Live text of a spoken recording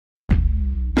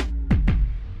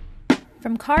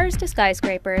From cars to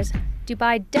skyscrapers,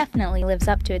 Dubai definitely lives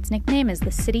up to its nickname as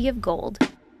the City of Gold.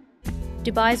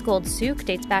 Dubai's gold souk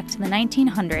dates back to the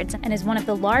 1900s and is one of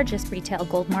the largest retail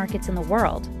gold markets in the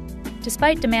world.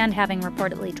 Despite demand having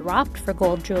reportedly dropped for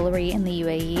gold jewelry in the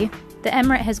UAE, the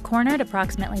emirate has cornered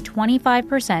approximately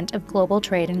 25% of global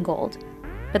trade in gold.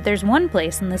 But there's one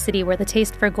place in the city where the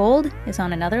taste for gold is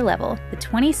on another level, the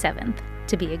 27th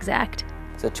to be exact.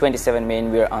 So 27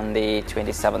 means we're on the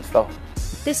 27th floor.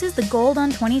 This is the Gold on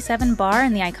 27 bar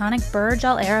in the iconic Burj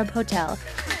Al Arab Hotel.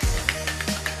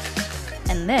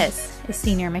 And this is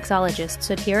senior mixologist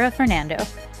Sudhira Fernando.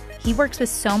 He works with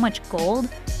so much gold,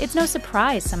 it's no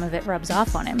surprise some of it rubs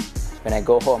off on him. When I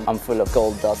go home, I'm full of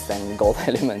gold dust and gold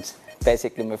elements.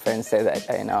 Basically, my friends say that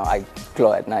I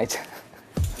glow at night.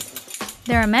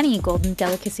 There are many golden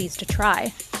delicacies to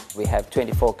try. We have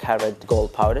 24 karat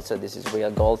gold powder, so this is real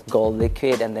gold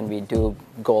liquid, and then we do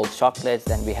gold chocolates,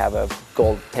 then we have a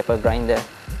gold pepper grinder,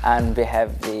 and we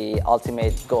have the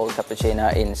ultimate gold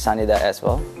cappuccino in Sanida as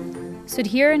well.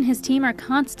 Sudhir and his team are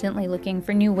constantly looking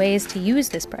for new ways to use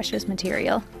this precious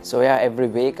material. So yeah, every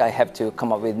week I have to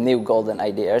come up with new golden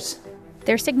ideas.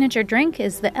 Their signature drink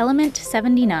is the Element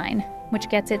 79, which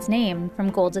gets its name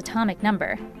from gold's atomic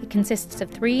number. It consists of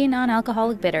 3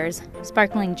 non-alcoholic bitters,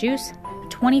 sparkling juice,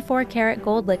 24-karat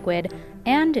gold liquid,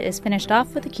 and is finished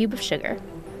off with a cube of sugar.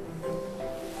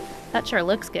 That sure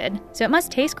looks good, so it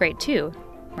must taste great too,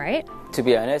 right? To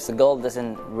be honest, the gold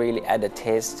doesn't really add a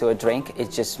taste to a drink,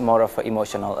 it's just more of an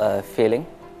emotional feeling.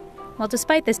 Well,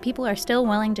 despite this, people are still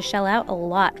willing to shell out a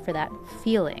lot for that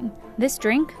feeling. This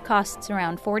drink costs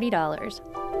around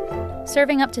 $40.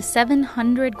 Serving up to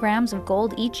 700 grams of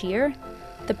gold each year,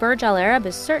 the Burj Al Arab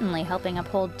is certainly helping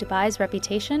uphold Dubai's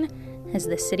reputation as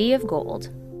the City of Gold.